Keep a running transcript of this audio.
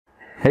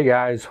Hey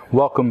guys,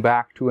 welcome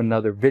back to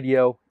another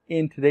video.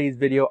 In today's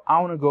video, I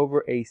want to go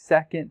over a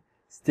second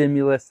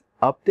stimulus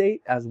update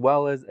as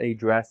well as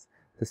address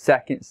the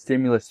second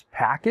stimulus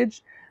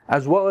package,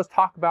 as well as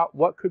talk about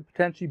what could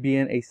potentially be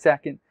in a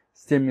second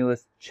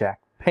stimulus check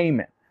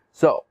payment.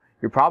 So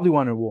you're probably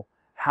wondering, well,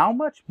 how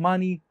much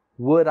money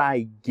would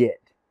I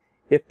get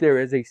if there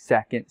is a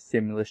second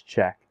stimulus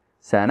check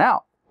sent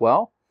out?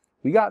 Well,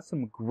 we got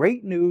some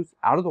great news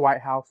out of the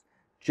White House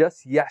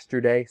just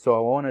yesterday, so I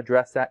want to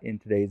address that in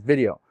today's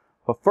video.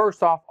 But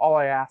first off, all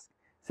I ask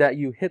is that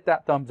you hit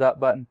that thumbs up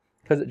button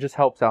because it just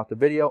helps out the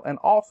video, and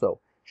also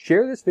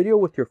share this video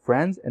with your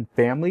friends and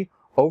family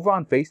over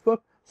on Facebook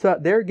so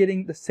that they're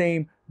getting the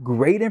same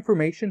great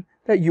information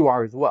that you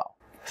are as well.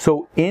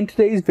 So in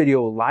today's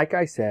video, like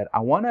I said, I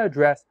want to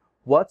address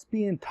what's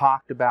being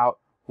talked about,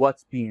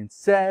 what's being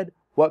said,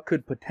 what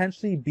could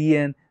potentially be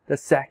in the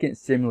second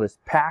stimulus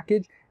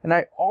package, and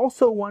I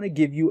also want to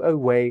give you a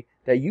way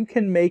that you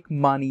can make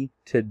money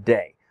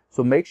today.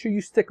 So make sure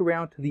you stick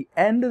around to the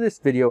end of this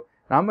video,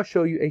 and I'm going to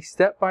show you a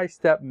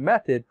step-by-step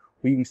method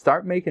where you can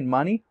start making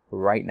money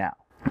right now.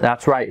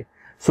 That's right.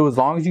 So as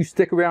long as you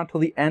stick around till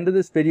the end of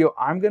this video,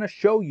 I'm going to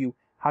show you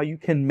how you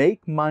can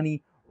make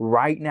money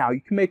right now.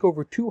 You can make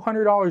over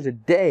 $200 a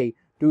day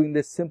doing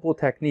this simple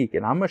technique,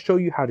 and I'm going to show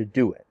you how to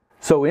do it.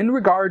 So in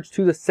regards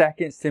to the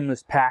second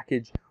stimulus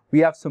package, we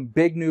have some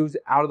big news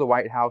out of the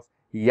White House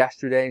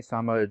yesterday, so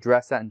I'm going to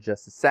address that in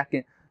just a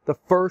second. The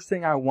first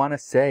thing I want to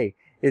say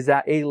is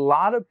that a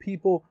lot of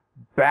people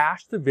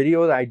bashed the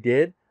video that I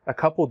did a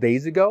couple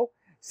days ago,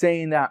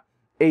 saying that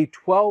a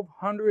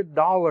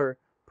 $1,200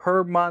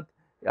 per month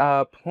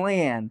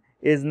plan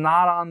is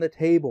not on the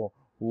table.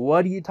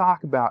 What do you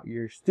talk about?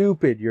 You're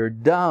stupid. You're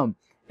dumb.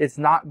 It's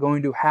not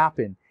going to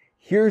happen.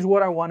 Here's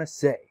what I want to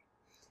say.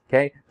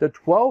 Okay, the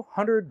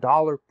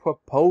 $1,200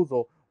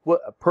 proposal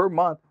per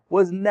month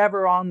was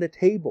never on the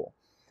table.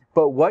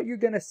 But what you're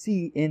going to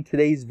see in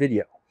today's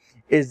video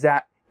is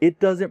that it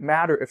doesn't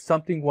matter if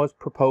something was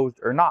proposed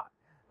or not.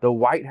 The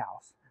White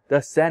House,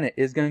 the Senate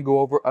is going to go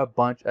over a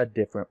bunch of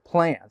different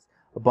plans,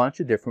 a bunch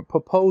of different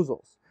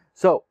proposals.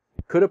 So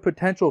could a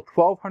potential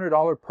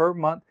 $1,200 per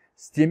month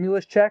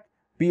stimulus check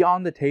be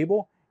on the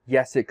table?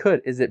 Yes, it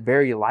could. Is it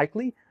very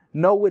likely?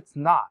 No, it's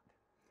not.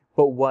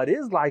 But what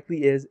is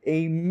likely is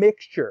a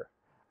mixture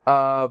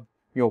of,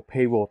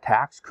 payroll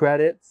tax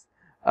credits,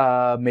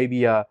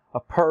 maybe a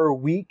per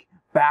week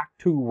back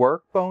to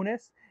work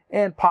bonus,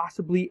 and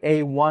possibly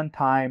a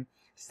one-time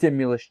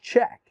stimulus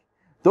check.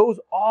 Those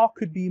all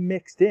could be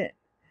mixed in.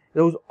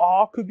 Those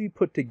all could be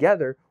put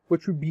together,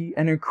 which would be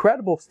an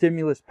incredible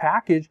stimulus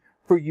package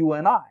for you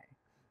and I.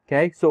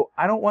 Okay, so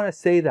I don't want to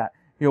say that,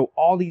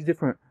 all these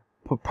different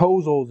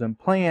proposals and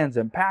plans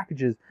and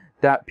packages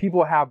that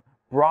people have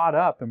brought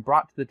up and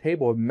brought to the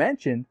table and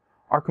mentioned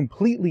are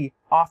completely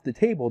off the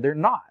table. They're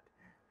not.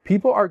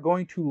 People are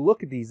going to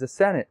look at these, the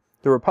Senate,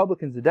 the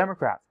Republicans, the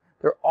Democrats,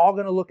 they're all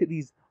going to look at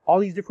all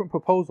these different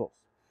proposals.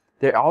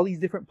 There are all these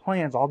different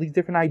plans, all these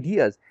different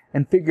ideas,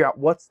 and figure out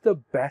what's the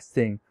best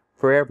thing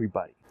for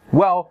everybody.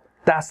 Well,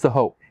 that's the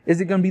hope.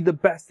 Is it going to be the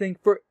best thing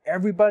for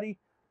everybody?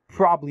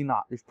 Probably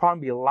not. There's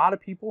probably a lot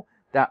of people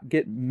that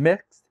get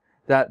mixed,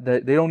 that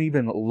they don't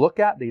even look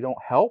at, they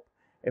don't help,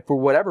 for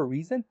whatever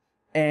reason.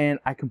 And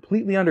I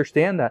completely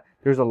understand that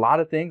there's a lot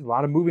of things, a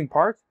lot of moving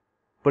parts.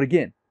 But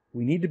again,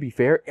 we need to be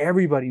fair.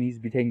 Everybody needs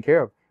to be taken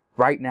care of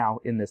right now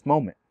in this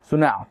moment. So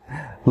now,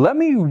 let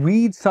me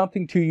read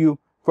something to you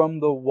from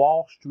the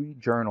Wall Street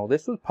Journal.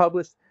 This was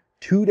published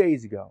 2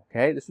 days ago,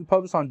 okay? This was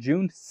published on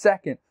June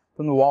 2nd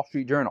from the Wall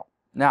Street Journal.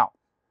 Now,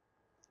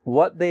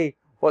 what they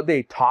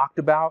talked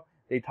about,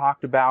 they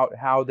talked about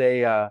how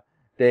they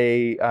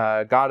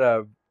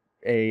got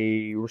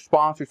a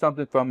response or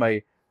something from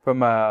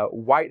a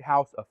White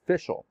House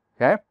official,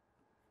 okay?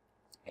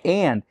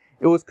 And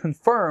it was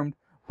confirmed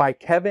by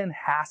Kevin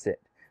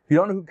Hassett. If you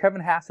don't know who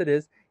Kevin Hassett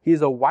is, he's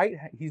the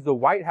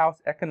White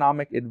House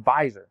economic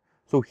advisor.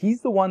 So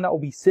he's the one that will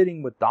be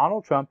sitting with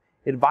Donald Trump,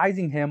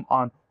 advising him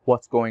on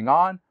what's going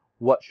on,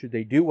 what should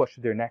they do, what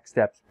should their next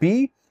steps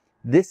be.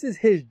 This is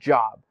his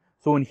job.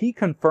 So when he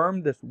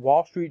confirmed this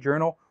Wall Street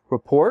Journal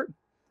report,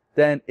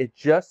 then it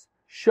just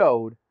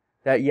showed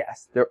that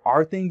yes, there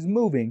are things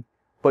moving,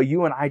 but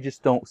you and I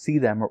just don't see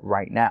them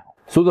right now.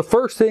 So the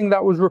first thing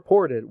that was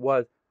reported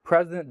was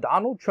President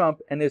Donald Trump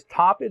and his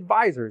top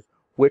advisors,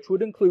 which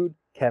would include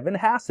Kevin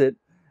Hassett,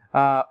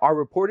 are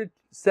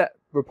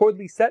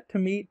reportedly set to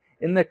meet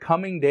in the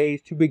coming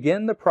days to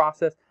begin the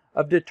process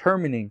of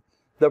determining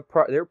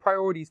their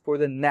priorities for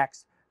the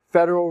next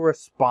federal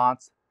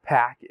response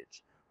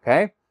package.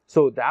 Okay,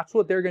 so that's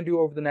what they're going to do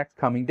over the next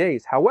coming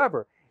days.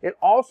 However, it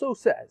also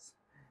says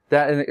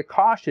that in a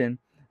caution,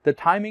 the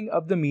timing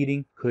of the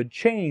meeting could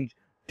change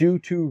due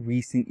to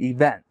recent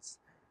events.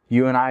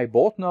 You and I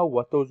both know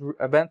what those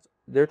events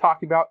they're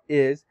talking about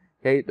is,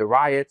 okay, the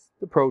riots,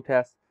 the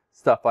protests,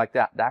 stuff like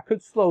that. That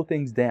could slow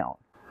things down.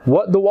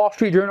 What the Wall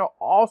Street Journal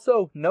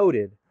also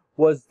noted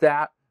was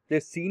that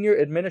this senior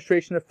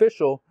administration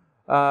official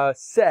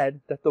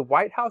said that the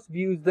White House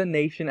views the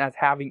nation as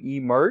having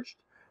emerged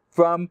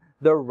from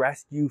the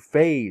rescue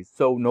phase.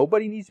 So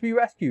nobody needs to be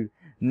rescued.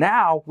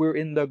 Now we're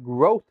in the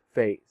growth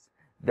phase.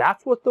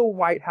 That's what the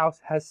White House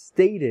has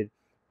stated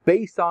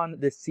based on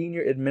the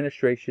senior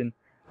administration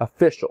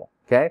official.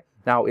 Okay.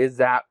 Now, is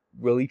that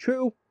really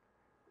true?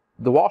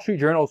 The Wall Street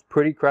Journal is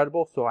pretty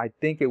credible, so I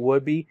think it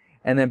would be.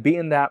 And then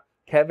being that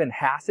Kevin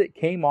Hassett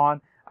came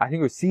on, I think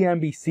it was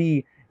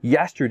CNBC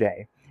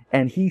yesterday,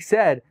 and he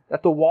said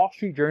that the Wall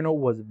Street Journal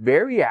was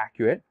very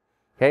accurate.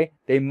 Okay.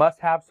 They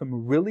must have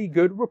some really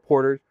good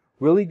reporters,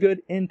 really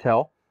good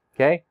intel.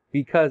 Okay.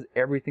 Because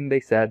everything they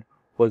said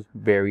was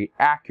very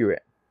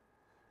accurate.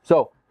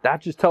 So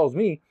that just tells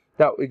me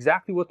that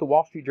exactly what the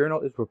Wall Street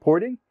Journal is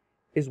reporting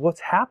is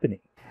what's happening.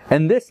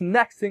 And this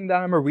next thing that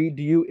I'm going to read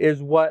to you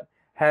is what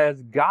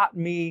has got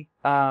me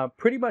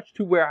pretty much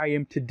to where I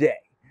am today.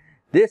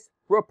 This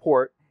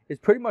report is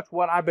pretty much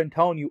what I've been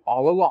telling you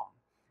all along.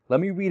 Let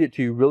me read it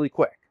to you really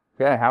quick.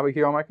 Okay, I have it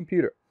here on my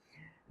computer.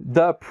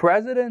 The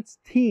president's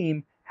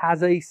team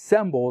has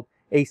assembled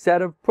a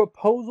set of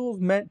proposals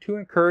meant to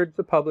encourage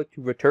the public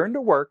to return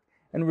to work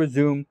and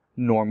resume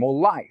normal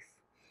life,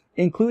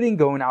 including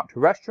going out to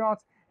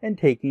restaurants and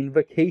taking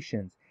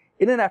vacations,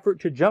 in an effort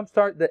to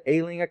jumpstart the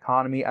ailing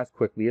economy as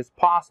quickly as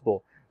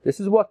possible. This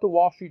is what the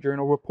Wall Street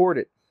Journal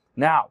reported.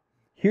 Now,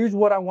 here's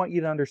what I want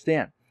you to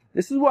understand.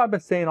 This is what I've been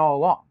saying all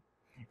along,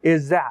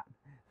 is that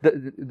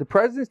the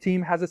president's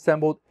team has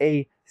assembled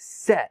a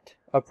set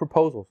of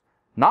proposals.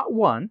 Not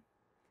one,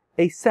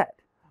 a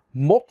set.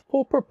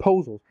 Multiple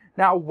proposals.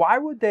 Now, why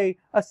would they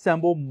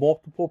assemble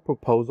multiple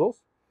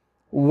proposals?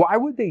 Why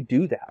would they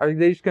do that? Are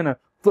they just going to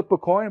flip a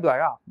coin and be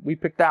like, oh, we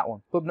picked that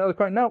one. Flip another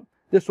coin. No,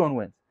 this one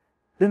wins.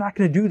 They're not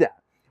going to do that.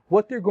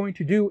 What they're going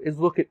to do is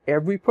look at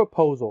every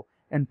proposal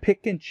and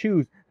pick and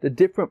choose the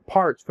different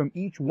parts from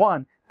each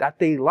one that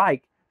they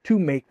like to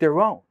make their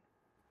own.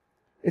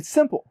 It's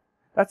simple.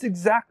 That's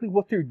exactly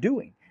what they're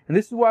doing. And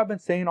this is what I've been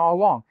saying all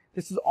along.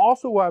 This is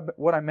also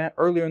what I meant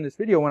earlier in this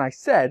video when I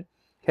said,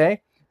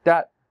 okay,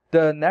 that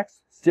the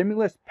next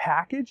stimulus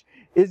package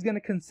is going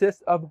to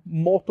consist of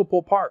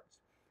multiple parts.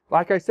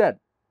 Like I said,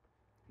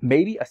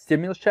 maybe a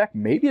stimulus check,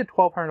 maybe a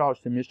 $1,200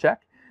 stimulus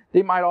check.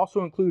 They might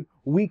also include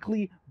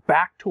weekly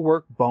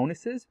back-to-work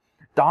bonuses.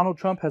 Donald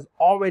Trump has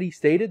already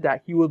stated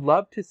that he would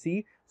love to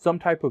see some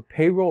type of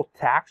payroll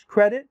tax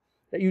credit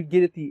that you'd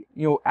get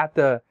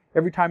at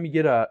every time you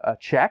get a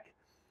check.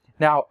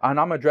 Now, and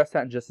I'm going to address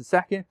that in just a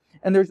second.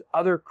 And there's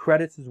other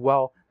credits as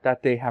well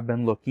that they have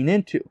been looking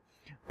into.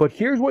 But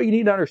here's what you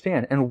need to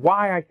understand and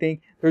why I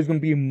think there's going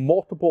to be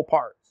multiple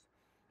parts.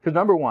 Because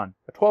number one,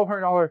 a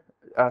 $1,200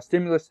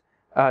 stimulus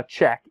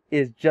check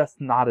is just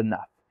not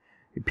enough.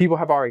 People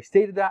have already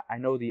stated that. I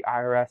know the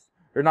IRS,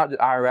 or not the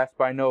IRS,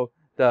 but I know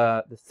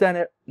the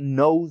Senate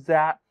knows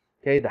that.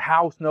 Okay, the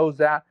House knows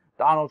that.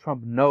 Donald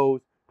Trump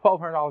knows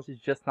 $1,200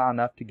 is just not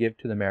enough to give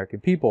to the American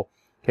people.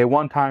 Okay,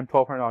 one time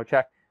 $1,200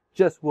 check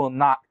just will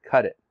not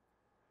cut it.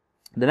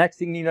 The next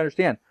thing you need to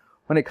understand,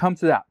 when it comes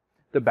to that,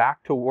 the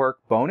back to work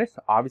bonus,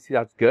 obviously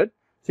that's good.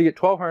 So you get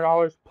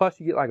 $1,200 plus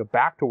you get like a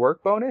back to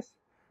work bonus.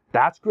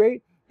 That's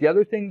great. The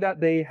other thing that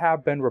they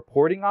have been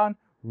reporting on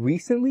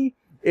recently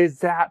is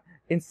that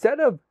instead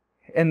of,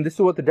 and this is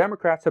what the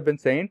Democrats have been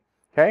saying,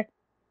 okay,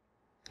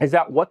 is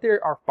that what they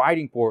are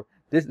fighting for,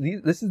 this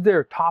is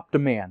their top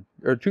demand,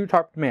 or two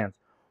top demands.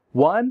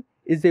 One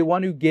is they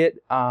want to get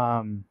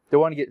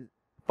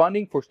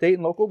funding for state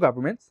and local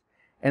governments.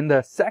 And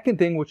the second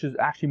thing, which is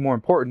actually more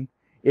important,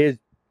 is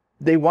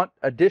they want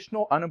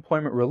additional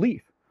unemployment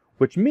relief,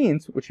 which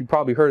means, which you've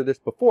probably heard of this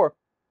before,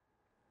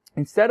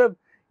 instead of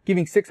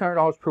giving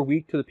 $600 per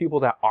week to the people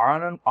that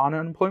are on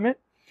unemployment,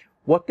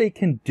 what they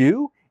can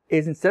do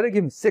is instead of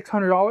giving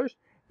 $600,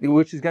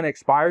 which is going to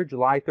expire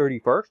July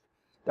 31st,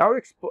 that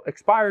would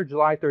expire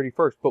July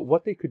 31st. But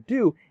what they could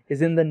do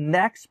is in the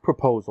next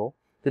proposal,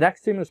 the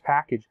next stimulus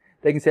package,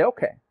 they can say,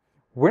 okay,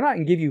 we're not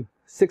going to give you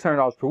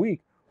 $600 per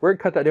week. We're going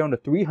to cut that down to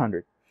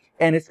 $300.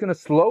 And it's going to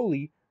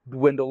slowly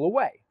dwindle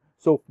away.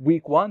 So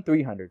week 1,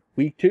 $300.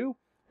 Week 2,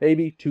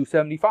 maybe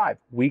 $275.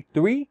 Week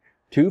 3,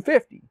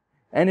 $250.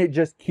 And it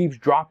just keeps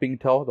dropping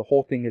until the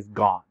whole thing is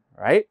gone,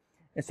 right?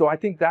 And so I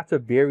think that's a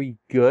very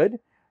good,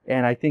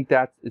 and I think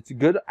it's a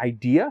good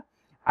idea.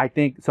 I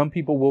think some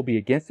people will be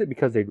against it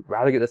because they'd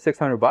rather get the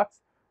 $600, but at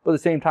the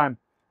same time,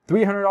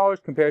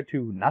 $300 compared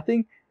to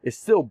nothing is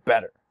still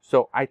better.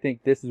 So I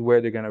think this is where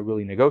they're going to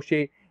really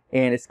negotiate,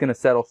 and it's going to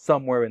settle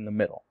somewhere in the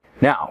middle.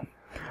 Now,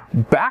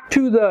 back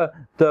to the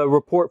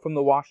report from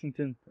the Wall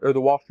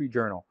Street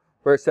Journal,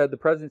 where it said the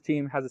president's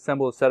team has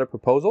assembled a set of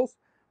proposals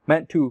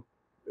meant to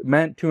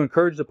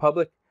encourage the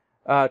public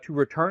to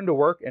return to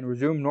work and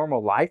resume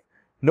normal life.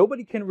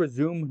 Nobody can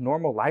resume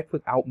normal life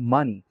without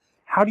money.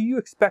 How do you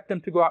expect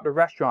them to go out to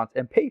restaurants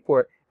and pay for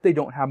it if they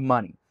don't have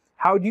money?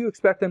 How do you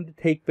expect them to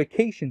take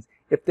vacations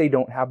if they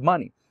don't have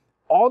money?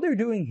 All they're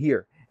doing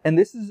here, and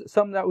this is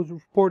something that was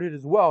reported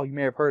as well, you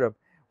may have heard of,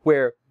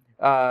 where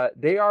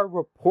they are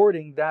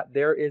reporting that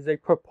there is a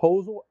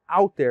proposal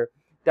out there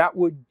that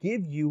would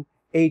give you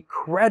a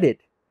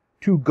credit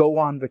to go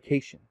on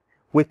vacation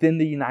within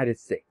the United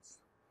States.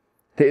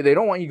 They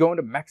don't want you going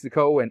to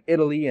Mexico and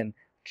Italy and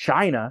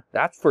China,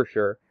 that's for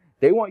sure.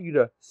 They want you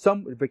to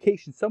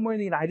vacation somewhere in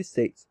the United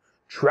States,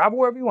 travel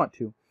wherever you want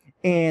to,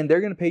 and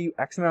they're going to pay you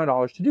X amount of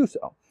dollars to do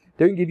so.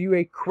 They're going to give you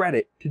a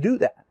credit to do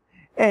that.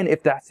 And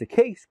if that's the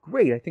case,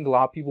 great. I think a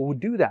lot of people would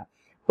do that.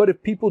 But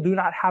if people do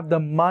not have the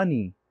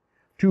money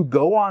to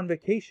go on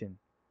vacation,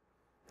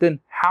 then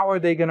how are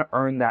they going to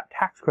earn that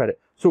tax credit?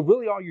 So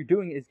really all you're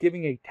doing is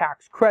giving a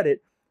tax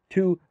credit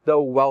to the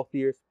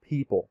wealthiest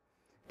people.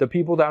 The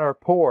people that are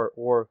poor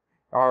or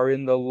are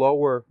in the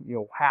lower,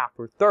 half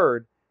or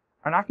third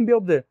are not going to be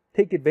able to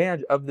take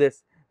advantage of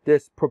this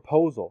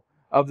proposal,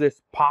 of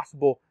this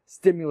possible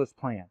stimulus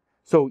plan.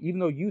 So even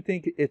though you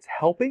think it's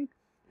helping,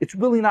 it's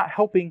really not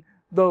helping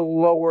the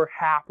lower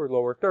half or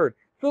lower third.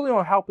 It's really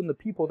not helping the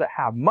people that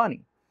have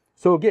money.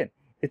 So again,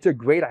 it's a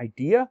great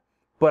idea,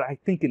 but I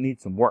think it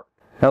needs some work.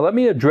 Now let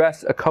me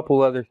address a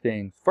couple other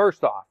things.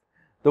 First off,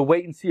 the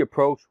wait and see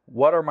approach.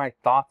 What are my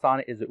thoughts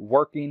on it? Is it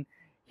working?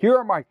 Here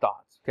are my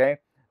thoughts, okay?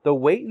 The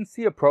wait and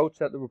see approach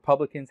that the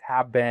Republicans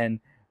have been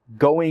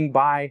going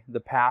by the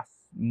past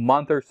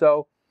month or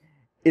so,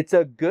 it's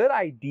a good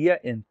idea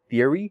in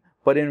theory,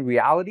 but in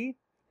reality,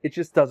 it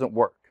just doesn't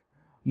work.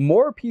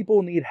 More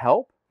people need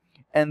help,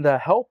 and the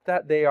help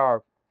that they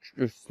are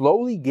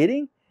slowly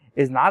getting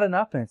is not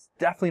enough, and it's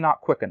definitely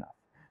not quick enough.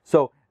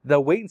 So the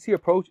wait and see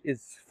approach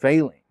is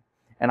failing.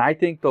 And I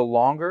think the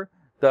longer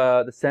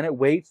the Senate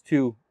waits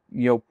to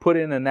put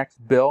in the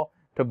next bill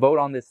to vote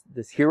on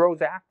this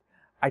HEROES Act,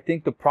 I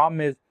think the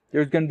problem is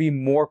there's going to be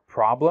more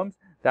problems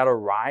that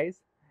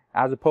arise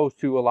as opposed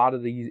to a lot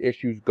of these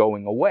issues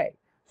going away.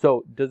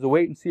 So does the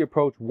wait and see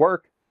approach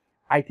work?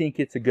 I think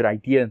it's a good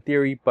idea in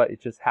theory, but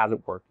it just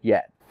hasn't worked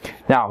yet.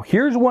 Now,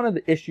 here's one of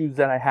the issues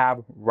that I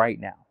have right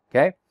now,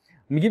 okay?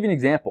 Let me give you an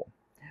example.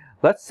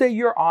 Let's say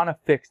you're on a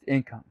fixed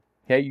income,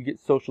 okay? You get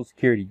Social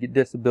Security, you get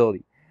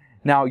disability.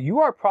 Now, you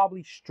are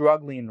probably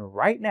struggling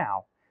right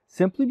now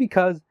simply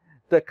because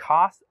the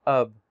cost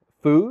of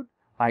food,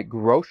 like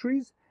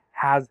groceries,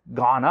 has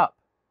gone up.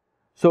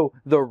 So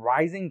the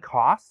rising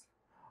costs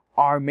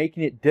are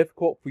making it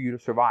difficult for you to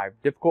survive,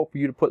 difficult for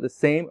you to put the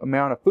same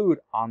amount of food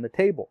on the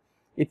table.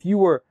 If you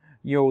were,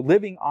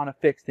 living on a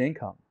fixed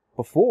income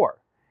before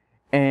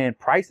and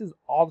prices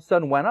all of a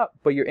sudden went up,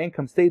 but your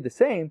income stayed the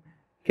same,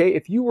 okay,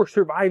 if you were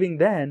surviving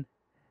then,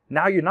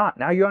 now you're not.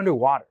 Now you're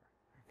underwater.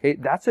 Okay,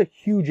 that's a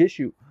huge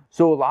issue.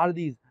 So a lot of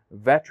these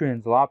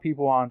veterans, a lot of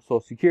people on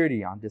Social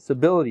Security, on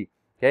disability,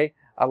 okay,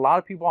 a lot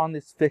of people on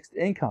this fixed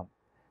income,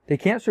 they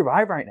can't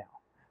survive right now.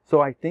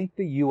 So I think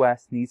the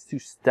U.S. needs to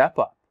step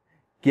up,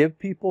 give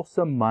people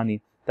some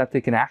money that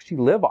they can actually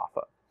live off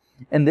of.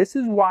 And this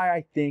is why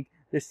I think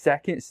the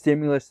second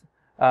stimulus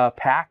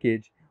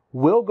package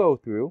will go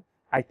through.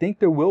 I think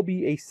there will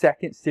be a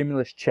second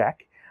stimulus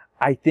check.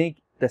 I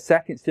think the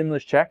second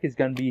stimulus check is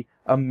going to be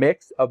a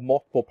mix of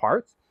multiple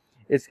parts.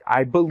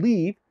 I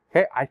believe,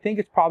 okay, I think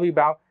it's probably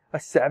about a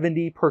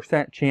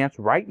 70% chance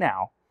right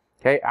now,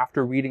 okay,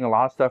 after reading a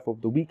lot of stuff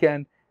over the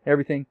weekend and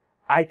everything,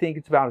 I think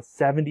it's about a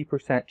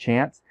 70%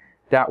 chance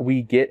that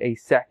we get a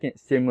second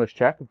stimulus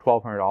check of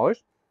 $1,200.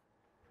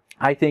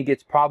 I think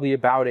it's probably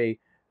about a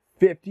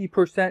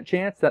 50%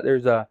 chance that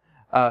there's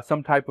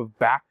some type of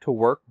back to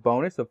work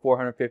bonus of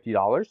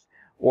 $450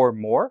 or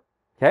more.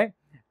 Okay,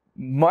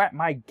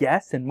 my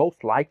guess, and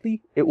most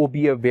likely it will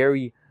be a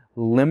very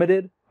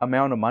limited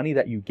amount of money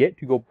that you get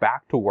to go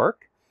back to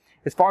work.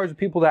 As far as the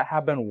people that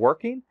have been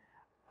working,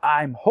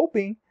 I'm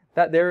hoping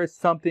that there is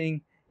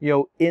something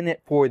in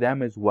it for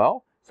them as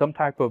well, some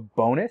type of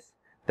bonus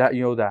that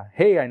that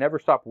hey, I never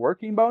stopped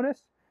working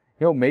bonus.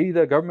 Maybe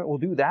the government will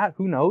do that.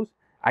 Who knows?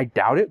 I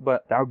doubt it,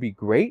 but that would be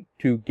great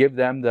to give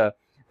them the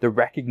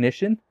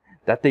recognition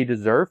that they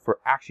deserve for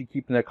actually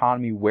keeping the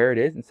economy where it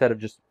is instead of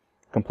just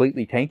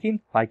completely tanking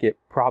like it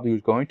probably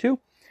was going to.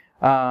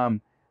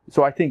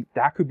 So I think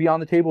that could be on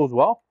the table as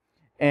well.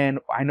 And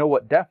I know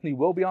what definitely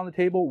will be on the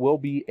table will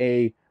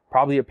be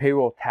probably a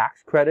payroll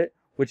tax credit,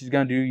 which is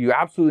going to do you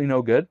absolutely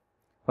no good.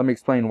 Let me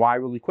explain why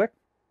really quick.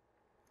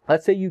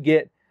 Let's say you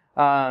get,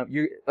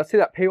 let's say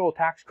that payroll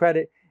tax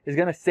credit is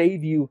going to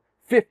save you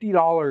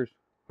 $50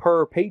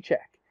 per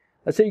paycheck.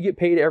 Let's say you get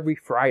paid every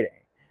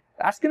Friday.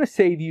 That's going to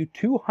save you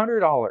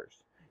 $200. You're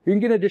going to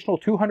get an additional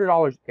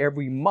 $200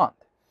 every month.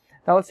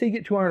 Now, let's say you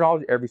get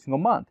 $200 every single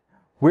month.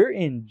 We're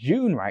in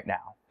June right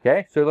now,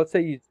 okay? So let's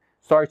say you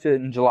start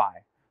in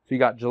July. So you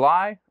got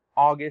July,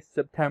 August,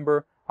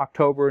 September,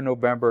 October,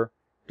 November,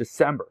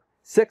 December.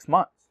 6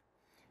 months.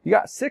 You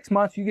got 6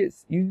 months, you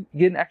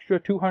get an extra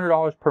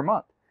 $200 per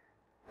month.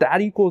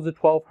 That equals the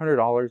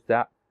 $1,200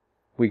 that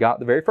we got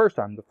the very first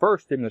time, the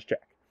first stimulus check.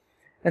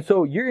 And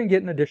so you're going to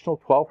get an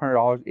additional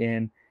 $1,200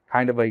 in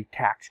kind of a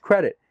tax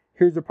credit.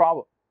 Here's the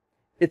problem.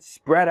 It's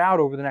spread out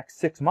over the next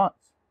 6 months.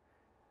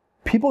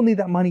 People need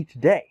that money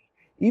today.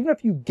 Even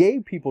if you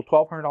gave people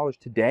 $1,200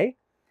 today,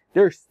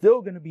 they're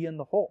still going to be in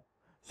the hole.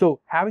 So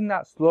having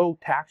that slow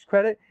tax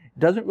credit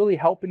doesn't really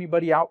help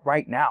anybody out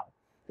right now.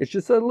 It's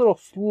just a little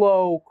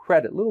slow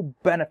credit, little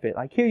benefit.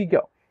 Like, here you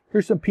go.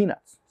 Here's some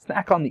peanuts.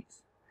 Snack on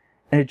these.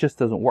 And it just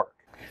doesn't work.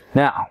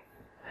 Now,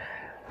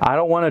 I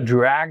don't want to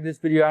drag this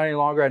video out any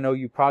longer. I know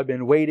you've probably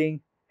been waiting.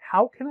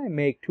 how can I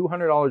make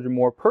 $200 or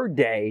more per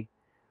day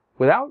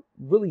without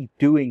really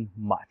doing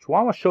much? Well,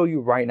 I'm going to show you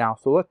right now.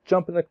 So let's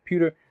jump in the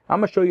computer. I'm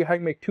going to show you how you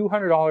make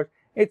 $200.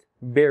 It's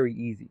very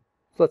easy.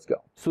 So let's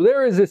go. So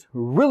there is this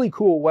really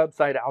cool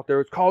website out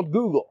there. It's called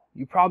Google.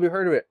 You've probably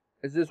heard of it.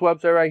 It's this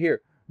website right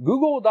here,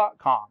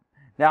 google.com.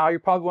 Now you're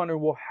probably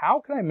wondering, well, how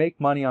can I make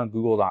money on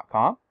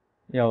google.com?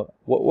 You know,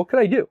 what could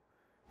I do?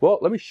 Well,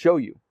 let me show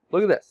you.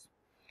 Look at this.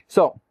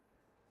 So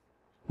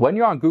when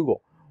you're on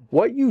Google,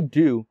 what you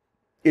do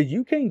is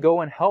you can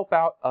go and help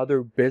out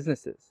other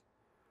businesses.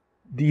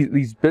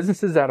 These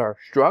businesses that are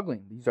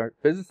struggling, these are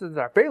businesses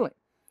that are failing.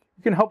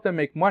 You can help them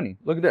make money.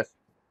 Look at this.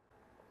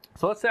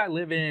 So let's say I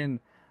live in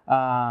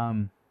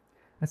Orlando.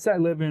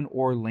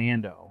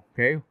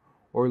 Okay,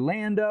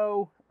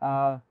 Orlando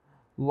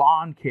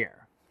lawn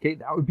care. Okay,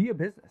 that would be a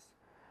business.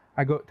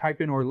 I go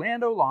type in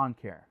Orlando lawn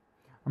care.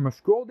 I'm gonna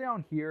scroll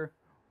down here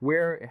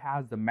where it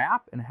has the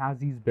map and it has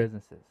these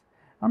businesses.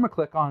 I'm gonna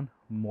click on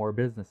more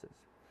businesses.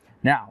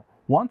 Now,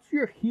 once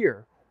you're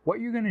here, what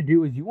you're gonna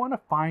do is you wanna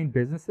find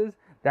businesses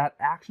that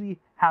actually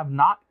have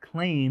not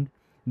claimed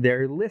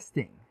their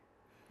listing.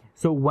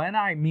 So when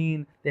I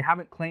mean they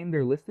haven't claimed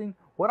their listing,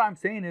 what I'm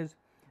saying is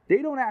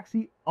they don't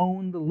actually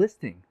own the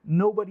listing.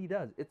 Nobody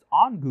does. It's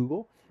on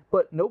Google,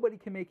 but nobody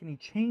can make any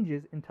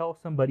changes until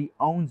somebody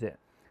owns it.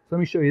 So let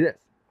me show you this.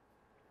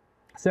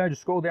 So I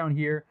just scroll down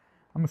here.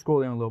 I'm gonna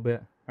scroll down a little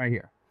bit right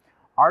here.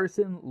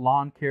 Artisan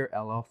Lawn Care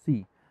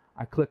LLC.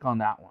 I click on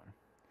that one.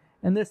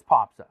 And this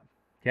pops up,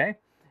 okay?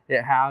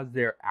 It has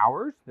their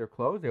hours, they're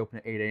closed, they open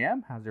at 8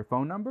 a.m., has their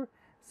phone number,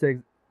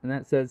 and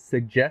then it says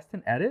suggest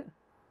and edit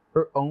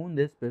or own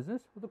this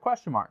business with a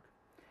question mark.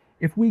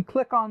 If we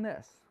click on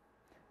this,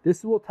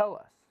 this will tell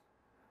us,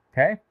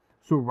 okay?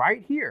 So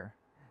right here,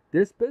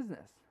 this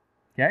business,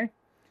 okay,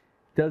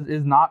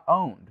 is not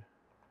owned.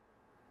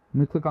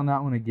 Let me click on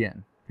that one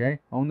again, okay?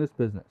 Own this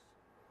business,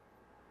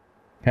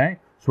 okay?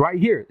 So right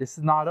here, this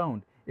is not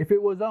owned. If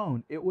it was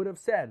owned, it would have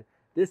said,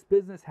 this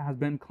business has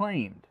been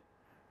claimed,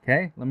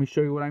 okay? Let me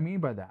show you what I mean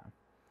by that.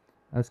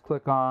 Let's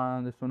click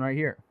on this one right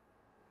here,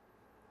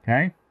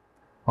 okay?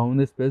 Own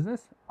this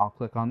business, I'll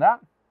click on that.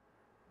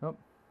 Nope,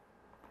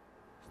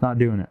 it's not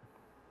doing it.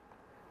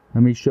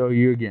 Let me show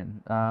you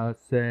again.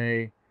 Let's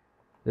say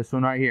this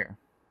one right here.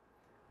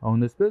 Own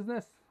this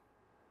business.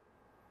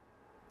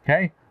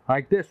 Okay,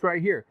 like this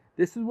right here.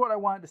 This is what I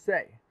wanted to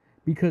say.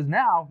 Because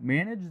now,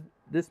 manage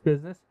this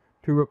business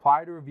to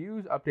reply to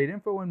reviews, update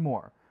info, and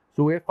more.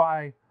 So if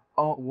I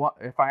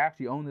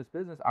actually own this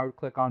business, I would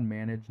click on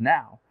manage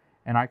now.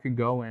 And I could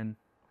go and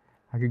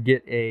I could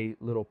get a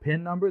little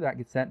PIN number that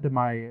gets sent to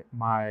my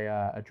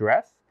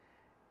address.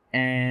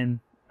 And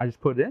I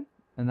just put it in,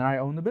 and then I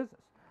own the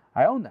business.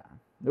 I own that.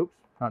 Oops,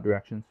 not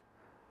directions.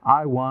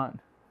 Let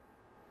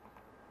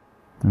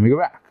me go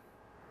back.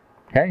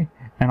 Okay,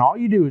 and all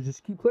you do is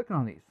just keep clicking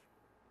on these.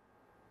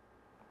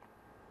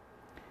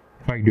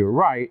 If I can do it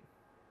right,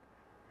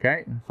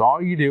 okay, so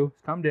all you do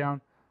is come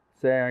down,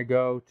 say I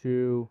go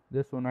to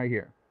this one right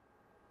here.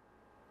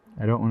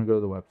 I don't want to go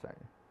to the website.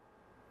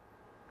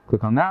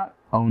 Click on that,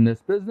 own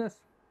this business.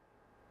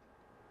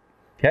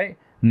 Okay,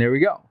 and there we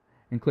go.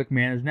 And click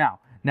manage now.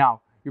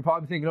 Now, you're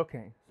probably thinking,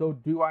 okay, so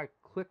do I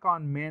click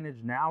on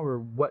manage now or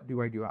what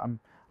do I do? I'm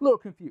a little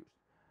confused.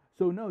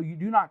 So no, you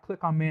do not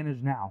click on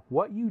manage now.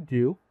 What you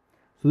do,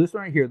 so this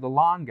one right here, the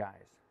lawn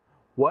guys,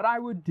 what I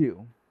would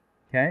do,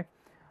 okay,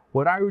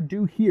 what I would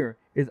do here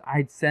is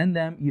I'd send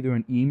them either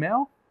an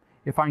email,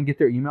 if I can get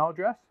their email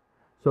address.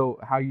 So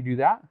how you do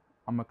that,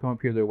 I'm gonna come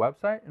up here to their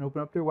website and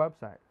open up their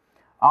website.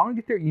 I wanna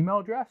get their email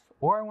address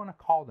or I wanna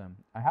call them.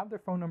 I have their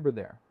phone number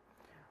there.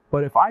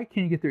 But if I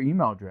can't get their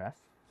email address,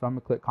 so I'm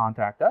gonna click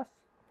contact us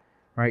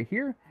right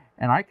here,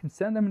 and I can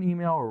send them an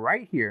email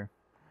right here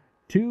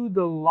to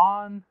the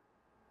lawn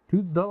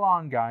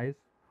guys,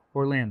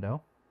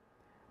 Orlando.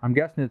 I'm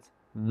guessing it's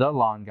the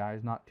lawn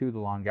guys, not to the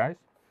lawn guys.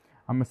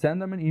 I'm gonna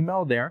send them an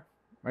email there,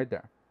 right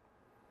there.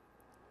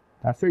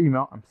 That's their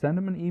email. I'm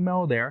sending them an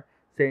email there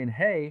saying,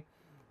 hey,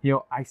 you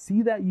know, I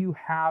see that you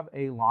have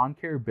a lawn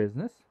care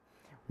business,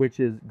 which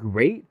is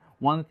great.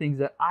 One of the things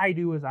that I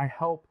do is I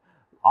help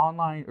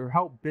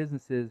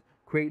businesses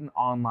create an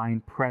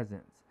online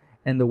presence.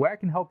 And the way I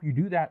can help you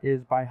do that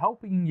is by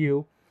helping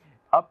you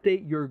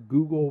update your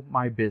Google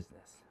My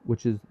Business,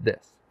 which is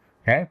this,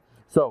 okay?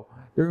 So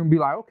they're gonna be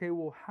like, okay,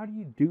 well, how do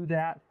you do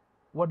that?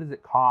 What does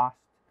it cost?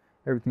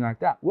 Everything like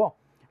that. Well,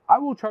 I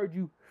will charge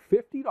you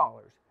 $50.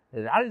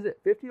 That is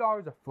it,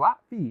 $50, a flat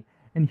fee.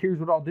 And here's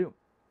what I'll do.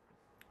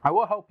 I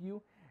will help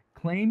you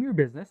claim your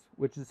business,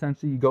 which is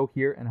essentially you go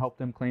here and help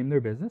them claim their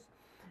business.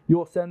 You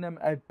will send them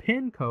a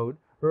PIN code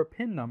or a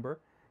PIN number,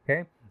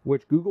 okay,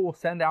 which Google will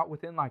send out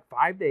within like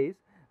 5 days.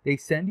 They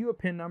send you a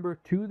PIN number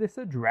to this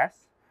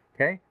address,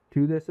 okay,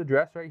 to this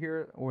address right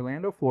here,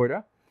 Orlando,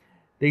 Florida.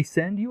 They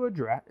send you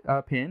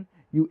a PIN,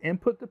 you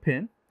input the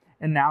PIN,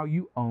 and now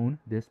you own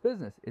this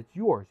business. It's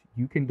yours.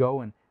 You can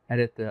go and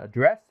edit the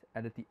address,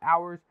 edit the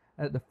hours,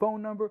 edit the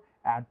phone number,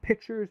 add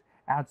pictures,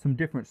 add some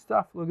different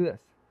stuff. Look at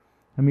this.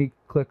 Let me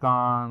click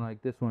on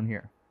like this one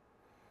here.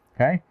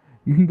 Okay,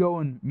 you can go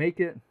and make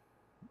it.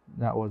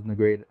 That wasn't a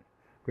great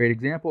Great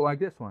example like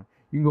this one.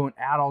 You can go and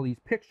add all these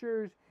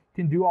pictures.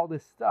 You can do all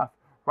this stuff.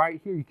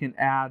 Right here, you can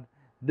add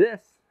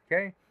this,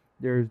 okay?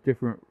 There's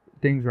different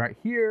things right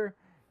here.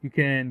 You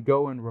can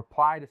go and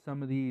reply to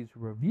some of these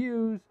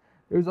reviews.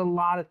 There's a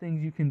lot of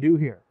things you can do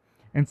here.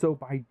 And so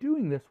by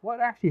doing this, what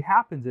actually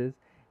happens is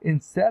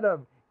instead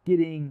of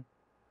getting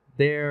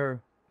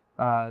their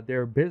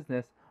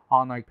business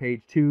on like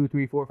page 2,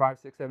 3, 4, 5,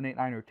 6, 7, 8,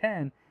 9, or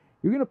 10,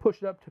 you're going to push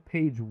it up to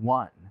page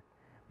 1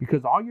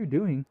 because all you're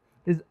doing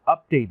is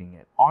updating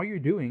it. All you're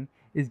doing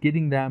is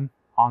getting them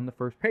on the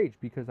first page,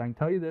 because I can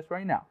tell you this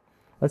right now.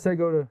 Let's say I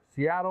go to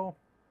Seattle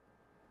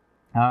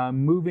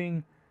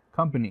Moving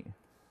Company,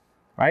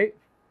 right?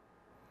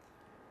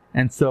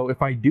 And so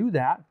if I do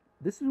that,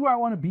 this is where I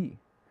want to be.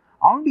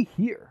 I want to be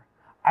here.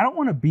 I don't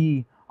want to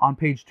be on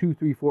page 2,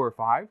 3, 4, or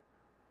 5.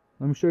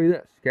 Let me show you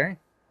this, okay?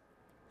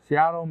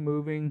 Seattle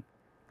Moving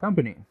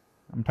Company.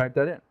 I'm going to type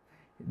that in.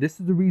 This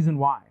is the reason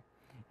why.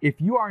 If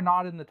you are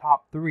not in the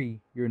top 3,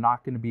 you're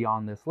not going to be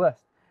on this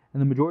list.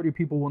 And the majority of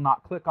people will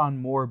not click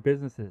on more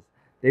businesses.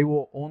 They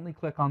will only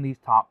click on these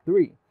top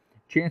 3.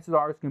 Chances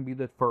are it's going to be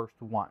the first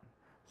one.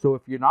 So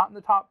if you're not in the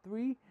top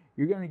 3,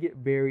 you're going to get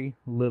very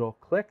little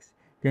clicks.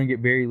 You're going to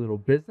get very little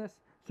business.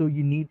 So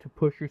you need to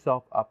push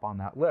yourself up on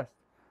that list.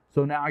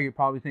 So now you're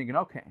probably thinking,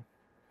 okay,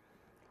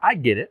 I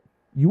get it.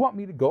 You want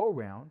me to go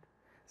around,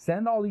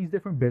 send all these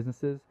different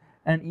businesses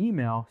an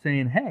email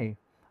saying, hey,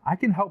 I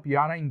can help you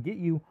out. I can get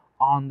you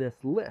on this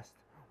list,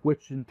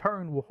 which in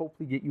turn will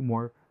hopefully get you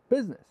more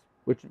business,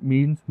 which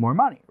means more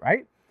money,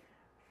 right?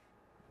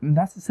 And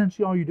that's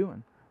essentially all you're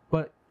doing.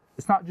 But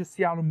it's not just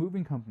Seattle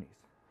Moving Companies,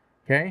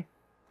 okay?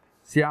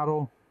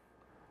 Seattle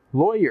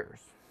Lawyers,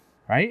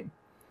 right?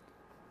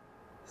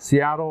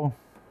 Seattle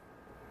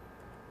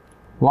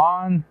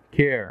Lawn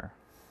Care,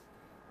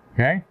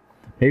 okay?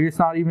 Maybe it's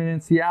not even in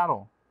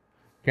Seattle,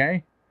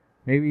 okay?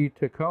 Maybe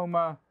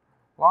Tacoma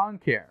Lawn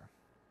Care,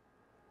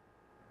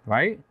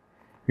 right?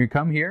 You're going to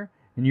come here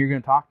and you're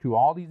going to talk to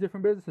all these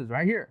different businesses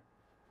right here.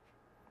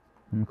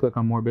 I'm going to click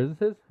on more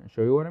businesses and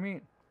show you what I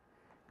mean.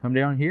 Come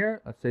down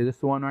here. Let's say this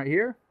is the one right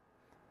here.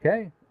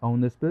 Okay.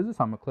 Own this business.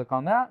 I'm going to click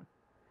on that.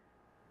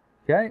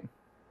 Okay.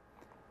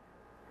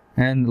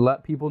 And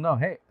let people know,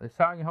 hey, this is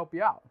how I can help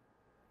you out.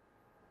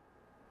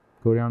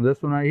 Go down to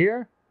this one right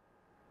here.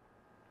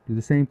 Do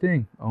the same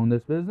thing. Own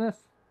this business.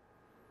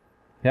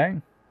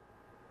 Okay.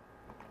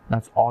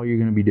 That's all you're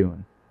going to be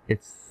doing.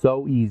 It's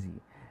so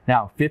easy.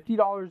 Now,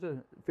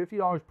 $50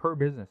 per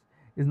business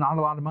is not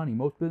a lot of money.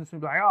 Most businesses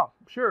will be like, oh,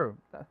 sure,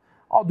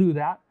 I'll do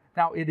that.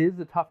 Now, it is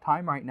a tough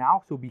time right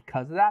now, so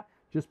because of that,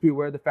 just be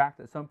aware of the fact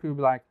that some people will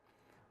be like,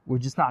 we're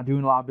just not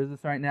doing a lot of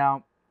business right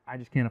now. I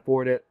just can't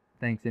afford it.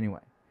 Thanks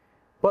anyway.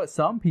 But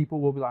some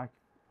people will be like,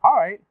 all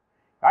right,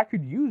 I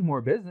could use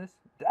more business.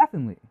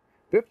 Definitely.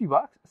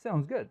 $50,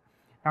 sounds good.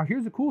 Now,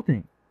 here's the cool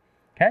thing,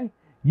 okay?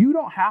 You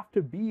don't have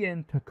to be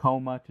in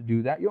Tacoma to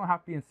do that. You don't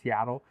have to be in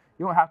Seattle.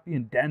 You don't have to be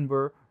in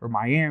Denver or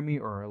Miami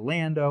or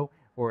Orlando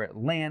or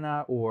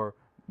Atlanta or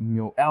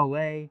LA.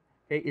 Okay?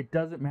 It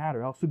doesn't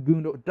matter. El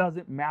Segundo, it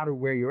doesn't matter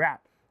where you're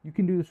at. You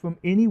can do this from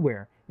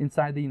anywhere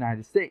inside the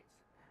United States.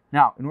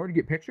 Now, in order to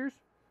get pictures,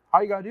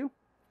 all you got to do,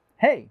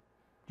 hey,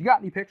 you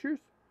got any pictures?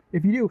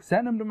 If you do,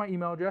 send them to my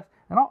email address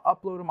and I'll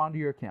upload them onto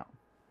your account.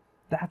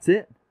 That's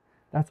it.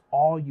 That's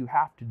all you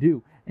have to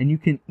do. And you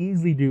can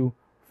easily do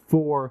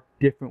 4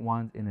 different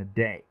ones in a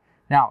day.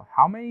 Now,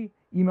 how many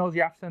emails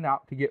you have to send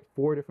out to get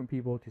 4 different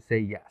people to say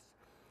yes?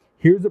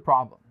 Here's the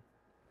problem.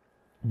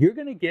 You're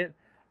going to get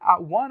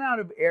 1 out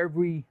of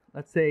every,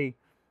 let's say,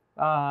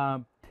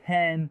 10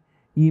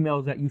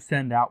 emails that you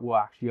send out will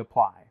actually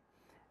apply.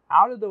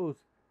 Out of those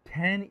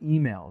 10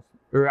 emails,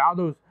 or out of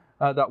those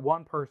that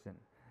one person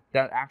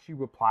that actually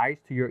replies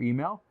to your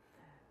email,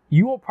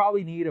 you will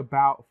probably need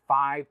about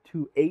 5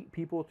 to 8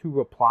 people to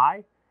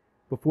reply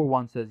before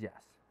one says yes.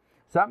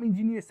 So that means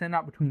you need to send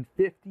out between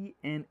 50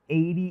 and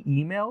 80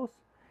 emails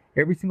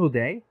every single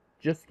day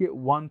just to get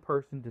one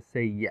person to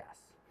say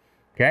yes.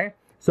 Okay?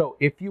 So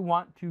if you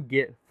want to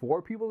get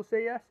 4 people to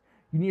say yes,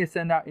 you need to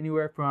send out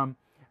anywhere from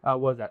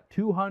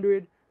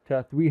 200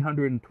 to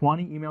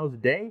 320 emails a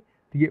day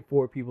to get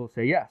 4 people to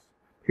say yes.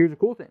 Here's the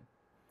cool thing.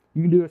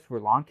 You can do this for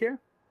lawn care,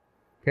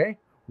 okay?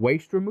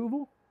 Waste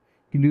removal.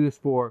 You can do this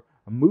for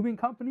a moving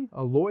company,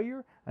 a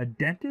lawyer, a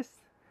dentist,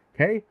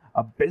 okay?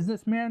 A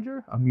business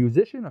manager, a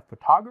musician, a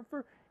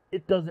photographer.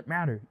 It doesn't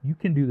matter. You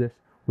can do this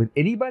with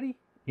anybody,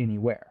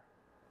 anywhere.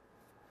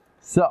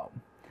 So,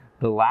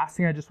 the last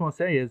thing I just want to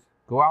say is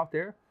go out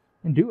there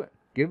and do it.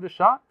 Give it a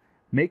shot.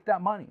 Make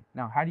that money.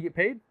 Now, how do you get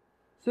paid?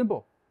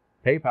 Simple.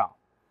 PayPal.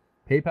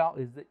 PayPal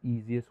is the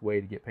easiest way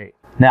to get paid.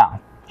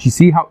 Now, do you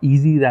see how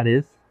easy that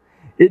is?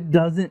 It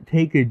doesn't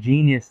take a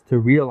genius to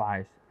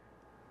realize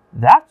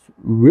that's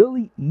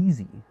really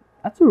easy.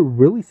 That's a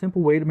really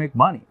simple way to make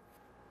money.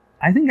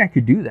 I think I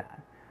could do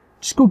that.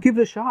 Just go give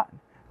it a shot.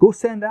 Go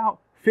send out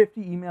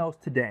 50 emails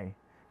today.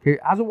 Okay,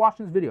 as I'm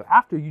watching this video,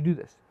 after you do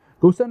this,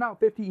 go send out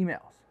 50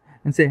 emails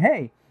and say,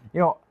 hey,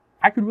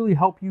 I could really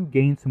help you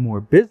gain some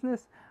more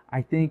business.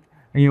 I think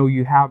and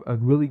you have a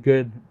really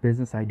good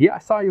business idea. I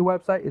saw your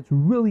website, it's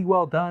really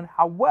well done.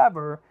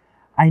 However,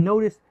 I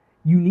noticed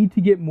you need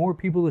to get more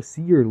people to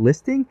see your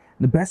listing. And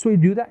the best way to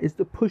do that is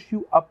to push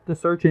you up the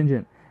search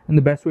engine. And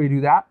the best way to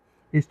do that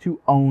is to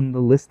own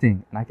the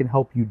listing. And I can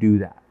help you do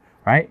that,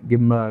 right? Give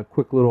them a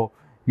quick little,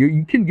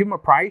 you can give them a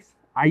price.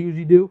 I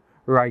usually do,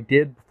 or I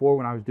did before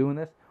when I was doing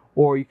this,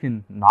 or you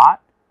can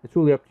not. It's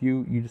really up to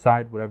you. You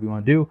decide whatever you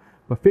want to do,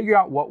 but figure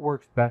out what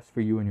works best for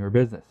you and your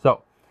business.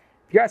 So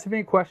if you guys have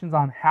any questions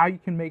on how you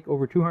can make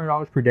over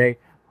 $200 per day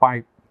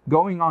by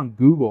going on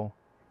Google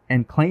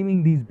and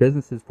claiming these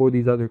businesses for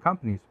these other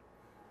companies,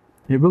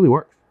 it really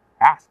works.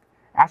 Ask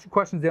your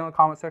questions down in the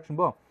comment section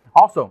below.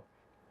 Also,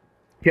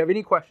 if you have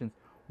any questions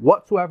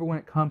whatsoever when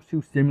it comes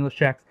to stimulus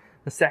checks,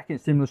 the second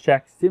stimulus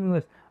check,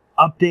 stimulus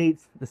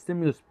updates, the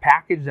stimulus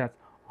package that's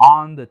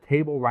on the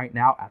table right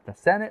now at the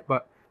Senate,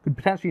 but could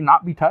potentially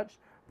not be touched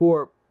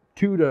for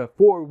 2 to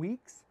 4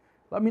 weeks,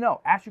 let me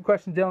know. Ask your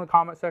questions down in the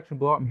comment section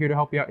below. I'm here to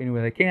help you out any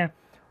way I can.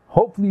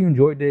 Hopefully you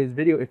enjoyed today's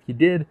video. If you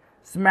did,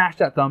 smash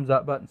that thumbs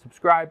up button,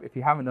 subscribe if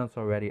you haven't done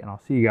so already, and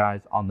I'll see you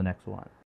guys on the next one.